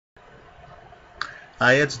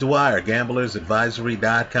Hi, it's Dwyer,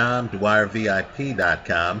 gamblersadvisory.com,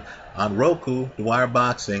 dwyervip.com, on Roku, Dwyer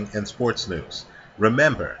Boxing, and Sports News.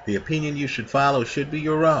 Remember, the opinion you should follow should be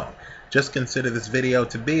your own. Just consider this video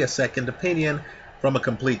to be a second opinion from a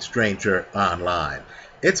complete stranger online.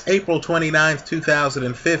 It's April 29th,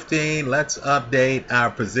 2015. Let's update our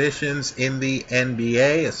positions in the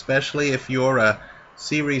NBA, especially if you're a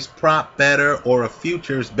series prop bettor or a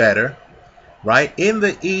futures bettor. Right? In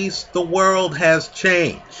the East, the world has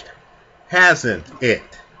changed, hasn't it?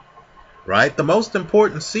 Right? The most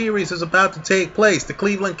important series is about to take place. The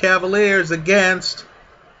Cleveland Cavaliers against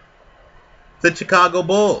the Chicago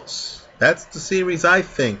Bulls. That's the series I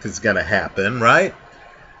think is going to happen, right?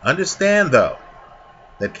 Understand, though,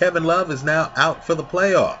 that Kevin Love is now out for the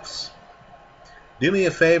playoffs. Do me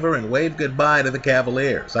a favor and wave goodbye to the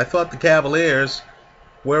Cavaliers. I thought the Cavaliers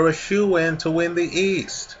were a shoo-in to win the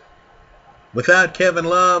East. Without Kevin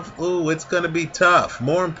Love, it's going to be tough.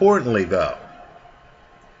 More importantly, though,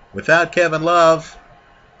 without Kevin Love,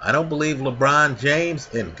 I don't believe LeBron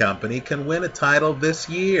James and company can win a title this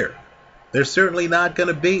year. They're certainly not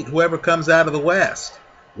going to beat whoever comes out of the West,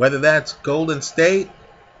 whether that's Golden State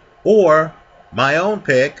or my own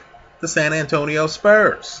pick, the San Antonio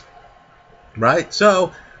Spurs. Right?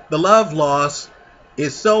 So the Love loss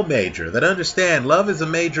is so major that, understand, Love is a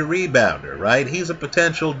major rebounder, right? He's a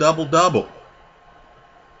potential double-double.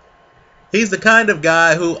 He's the kind of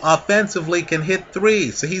guy who offensively can hit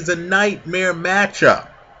threes, so he's a nightmare matchup.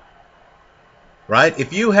 Right?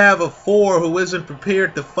 If you have a four who isn't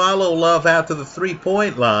prepared to follow Love out to the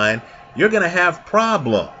three-point line, you're going to have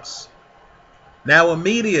problems. Now,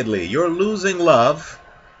 immediately, you're losing Love,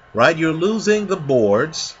 right? You're losing the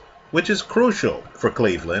boards, which is crucial for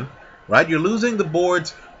Cleveland, right? You're losing the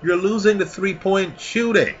boards, you're losing the three-point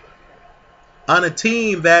shooting on a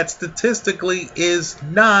team that statistically is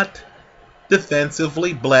not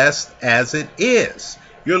defensively blessed as it is.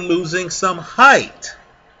 You're losing some height.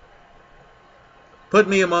 Put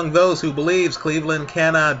me among those who believes Cleveland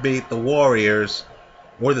cannot beat the Warriors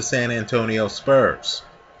or the San Antonio Spurs.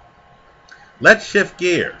 Let's shift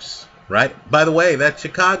gears, right? By the way, that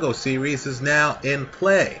Chicago series is now in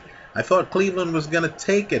play. I thought Cleveland was going to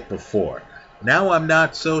take it before. Now I'm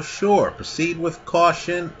not so sure. Proceed with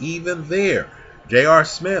caution even there. J.R.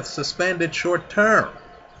 Smith suspended short term,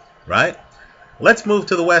 right? Let's move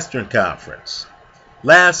to the Western Conference.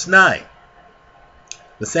 Last night,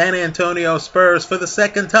 the San Antonio Spurs, for the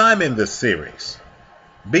second time in this series,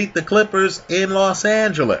 beat the Clippers in Los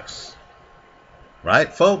Angeles.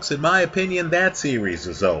 Right, folks? In my opinion, that series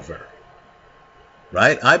is over.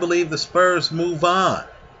 Right? I believe the Spurs move on.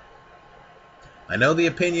 I know the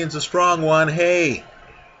opinion's a strong one. Hey,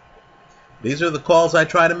 these are the calls I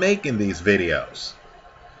try to make in these videos.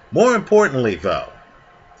 More importantly, though,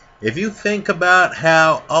 if you think about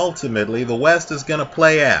how ultimately the West is going to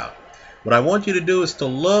play out, what I want you to do is to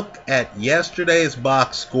look at yesterday's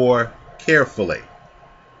box score carefully.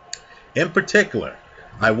 In particular,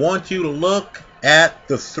 I want you to look at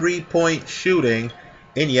the three-point shooting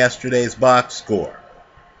in yesterday's box score.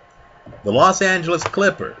 The Los Angeles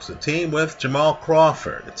Clippers, a team with Jamal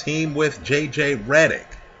Crawford, a team with J.J. Redick,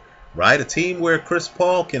 right? A team where Chris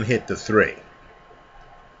Paul can hit the three.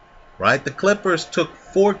 Right? The Clippers took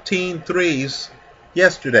 14 threes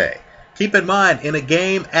yesterday. Keep in mind, in a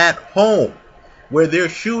game at home, where their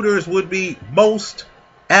shooters would be most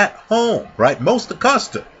at home, right? Most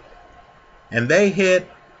accustomed. And they hit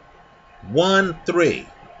 1 3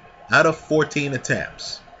 out of 14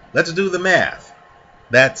 attempts. Let's do the math.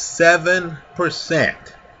 That's 7%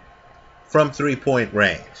 from three-point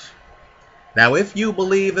range. Now, if you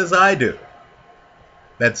believe, as I do,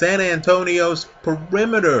 that San Antonio's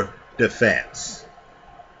perimeter defense,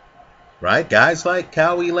 right, guys like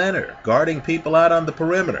Kawhi Leonard guarding people out on the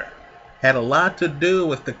perimeter, had a lot to do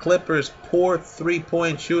with the Clippers' poor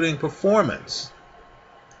three-point shooting performance,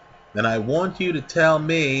 then I want you to tell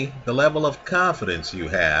me the level of confidence you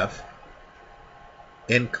have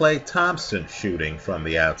in Klay Thompson shooting from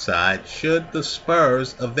the outside should the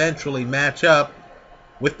Spurs eventually match up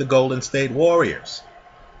with the Golden State Warriors.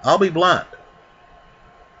 I'll be blunt.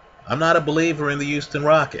 I'm not a believer in the Houston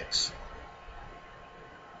Rockets.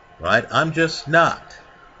 Right? I'm just not.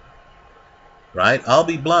 Right? I'll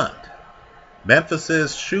be blunt.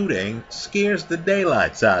 Memphis's shooting scares the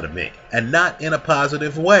daylights out of me, and not in a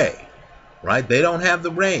positive way. Right? They don't have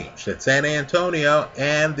the range that San Antonio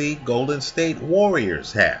and the Golden State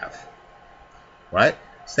Warriors have. Right?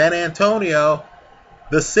 San Antonio,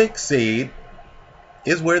 the 6th seed,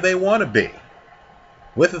 is where they want to be,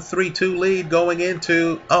 with a 3-2 lead going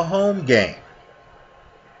into a home game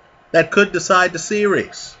that could decide the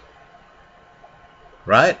series.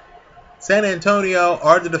 right? San Antonio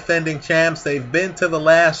are the defending champs. They've been to the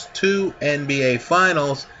last 2 NBA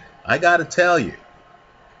Finals. I got to tell you,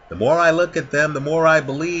 the more I look at them, the more I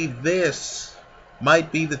believe this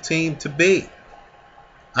might be the team to beat.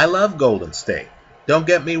 I love Golden State. Don't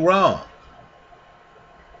get me wrong.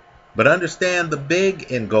 But understand the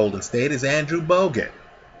big in Golden State is Andrew Bogut.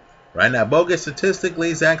 Right now, Bogut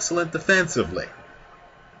statistically is excellent defensively.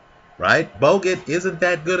 Right? Bogut isn't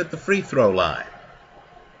that good at the free throw line.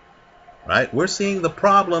 Right? We're seeing the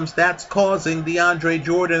problems that's causing DeAndre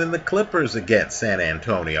Jordan and the Clippers against San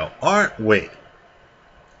Antonio, aren't we?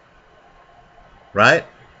 Right?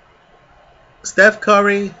 Steph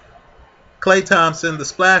Curry, Klay Thompson, the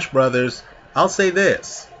Splash Brothers, I'll say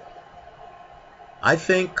this. I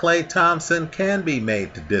think Klay Thompson can be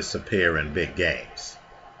made to disappear in big games.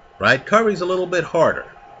 Right? Curry's a little bit harder.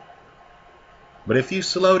 But if you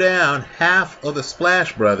slow down half of the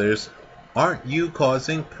Splash Brothers, aren't you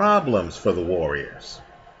causing problems for the Warriors?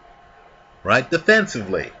 Right?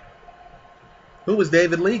 Defensively, who is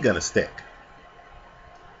David Lee going to stick?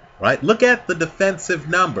 Right? Look at the defensive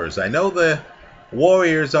numbers. I know the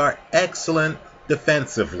Warriors are excellent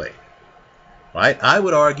defensively. Right? I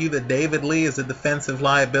would argue that David Lee is a defensive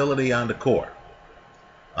liability on the court.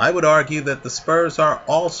 I would argue that the Spurs are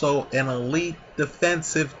also an elite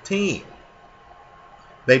defensive team.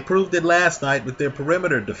 They proved it last night with their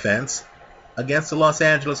perimeter defense against the Los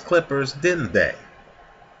Angeles Clippers, didn't they?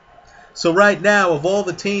 So right now, of all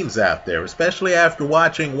the teams out there, especially after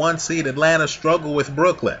watching 1-seed Atlanta struggle with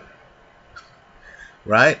Brooklyn,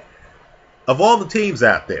 right? Of all the teams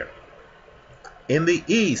out there, in the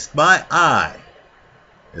East, my eye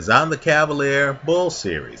is on the Cavalier Bulls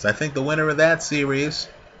series. I think the winner of that series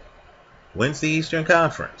wins the Eastern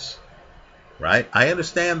Conference. Right? I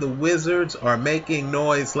understand the Wizards are making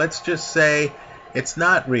noise. Let's just say it's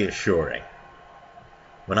not reassuring.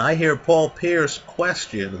 When I hear Paul Pierce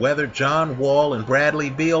question whether John Wall and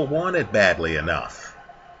Bradley Beal want it badly enough,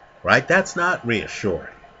 right? That's not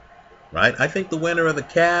reassuring. Right? I think the winner of the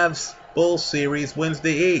Cavs-Bulls series wins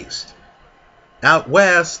the East. Out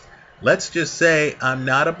West, let's just say I'm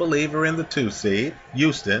not a believer in the 2-seed,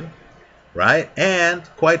 Houston. Right? And,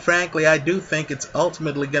 quite frankly, I do think it's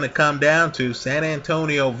ultimately going to come down to San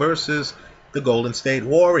Antonio versus the Golden State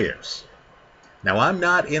Warriors. Now, I'm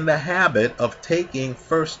not in the habit of taking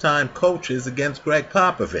first-time coaches against Greg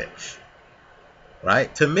Popovich.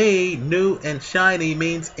 Right? To me, new and shiny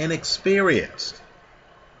means inexperienced.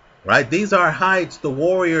 Right? These are heights the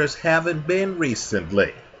Warriors haven't been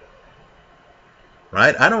recently.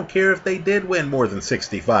 Right? I don't care if they did win more than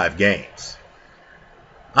 65 games.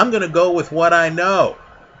 I'm going to go with what I know.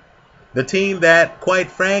 The team that, quite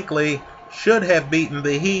frankly, should have beaten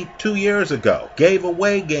the Heat 2 years ago, gave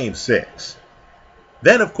away Game 6.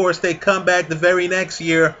 Then, of course, they come back the very next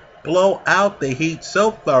year, blow out the Heat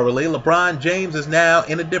so thoroughly, LeBron James is now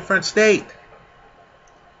in a different state.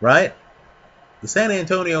 Right? The San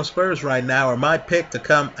Antonio Spurs right now are my pick to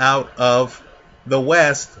come out of the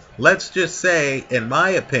West. Let's just say, in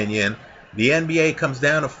my opinion, the NBA comes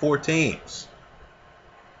down to 4 teams.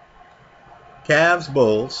 Cavs,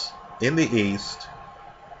 Bulls in the East,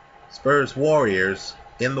 Spurs, Warriors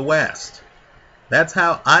in the West. That's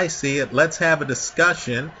how I see it. Let's have a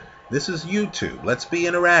discussion. This is YouTube. Let's be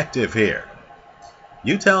interactive here.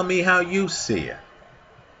 You tell me how you see it.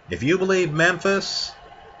 If you believe Memphis,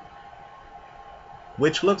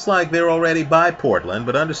 which looks like they're already by Portland,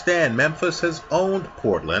 but understand Memphis has owned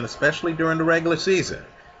Portland, especially during the regular season.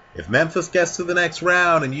 If Memphis gets to the next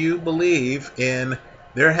round and you believe in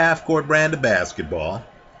their half-court brand of basketball,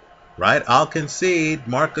 right? I'll concede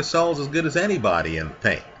Marc Gasol's as good as anybody in the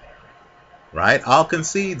paint, right? I'll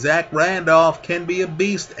concede Zach Randolph can be a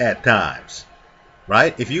beast at times,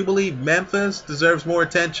 right? If you believe Memphis deserves more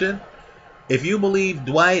attention, if you believe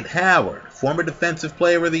Dwight Howard, former Defensive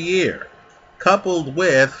Player of the Year, coupled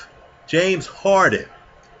with James Harden,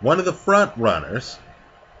 one of the front runners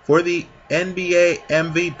for the NBA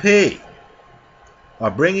MVP,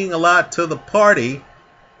 are bringing a lot to the party,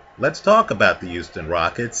 let's talk about the Houston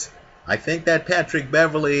Rockets. I think that Patrick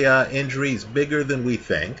Beverley injury is bigger than we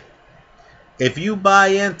think. If you buy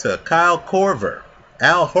into Kyle Korver,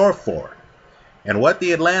 Al Horford, and what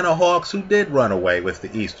the Atlanta Hawks, who did run away with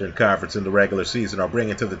the Eastern Conference in the regular season, are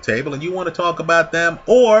bringing to the table, and you want to talk about them,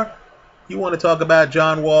 or you want to talk about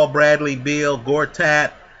John Wall, Bradley Beal,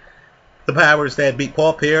 Gortat, the powers that beat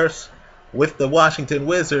Paul Pierce with the Washington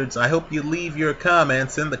Wizards, I hope you leave your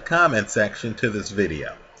comments in the comment section to this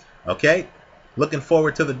video. Okay? Looking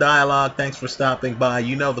forward to the dialogue. Thanks for stopping by.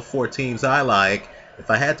 You know the 4 teams I like. If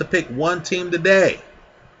I had to pick one team today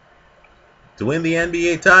to win the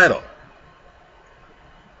NBA title,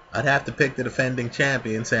 I'd have to pick the defending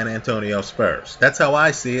champion San Antonio Spurs. That's how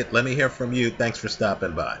I see it. Let me hear from you. Thanks for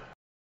stopping by.